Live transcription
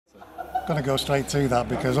Got to go straight to that,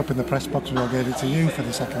 because up in the press box we all gave it to you for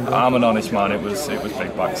the second goal. I'm an honest man, it was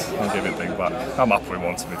big backs. I'll give it big back. I'm happy with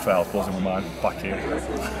one, to be fair. I was buzzing with mine back here.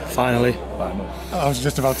 Finally. I was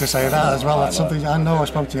just about to say that as well. That's something I know. I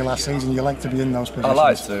spoke to you last season. You like to be in those positions.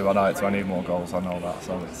 I like to. I need more goals. I know that.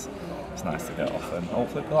 So it's nice to get off, and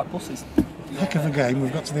hopefully be like buses. Heck of a game.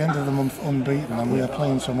 We've got to the end of the month unbeaten, and we are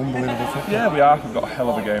playing some unbelievable football. Yeah, we are. We've got a hell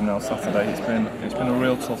of a game now Saturday. It's been a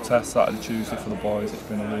real tough test Saturday, Tuesday for the boys. It's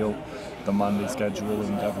been a real demanding schedule,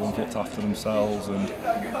 and everyone's looked after themselves and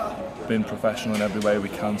been professional in every way we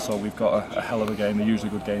can. So we've got a hell of a game. They're usually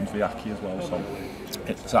good games for Yaki as well. So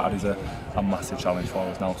Saturday's a massive challenge for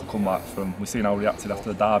us now to come back from. We've seen how we reacted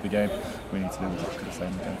after the Derby game. We need to do exactly the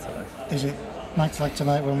same again today. Is it nights like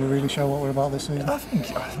tonight when we really show what we're about this season? I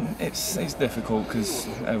think it's difficult because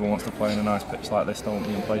everyone wants to play on a nice pitch like this, don't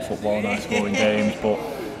they, and play football, nice scoring games, but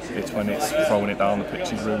it's when it's throwing it down, the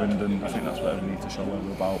pitch is ruined, and I think that's where we need to show what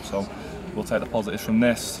we're about. So we'll take the positives from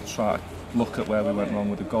this, try to look at where we went wrong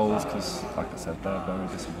with the goals, because like I said, they're very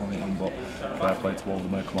disappointing, but fair play to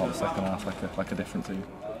Oldham, they come out the second half like a different team.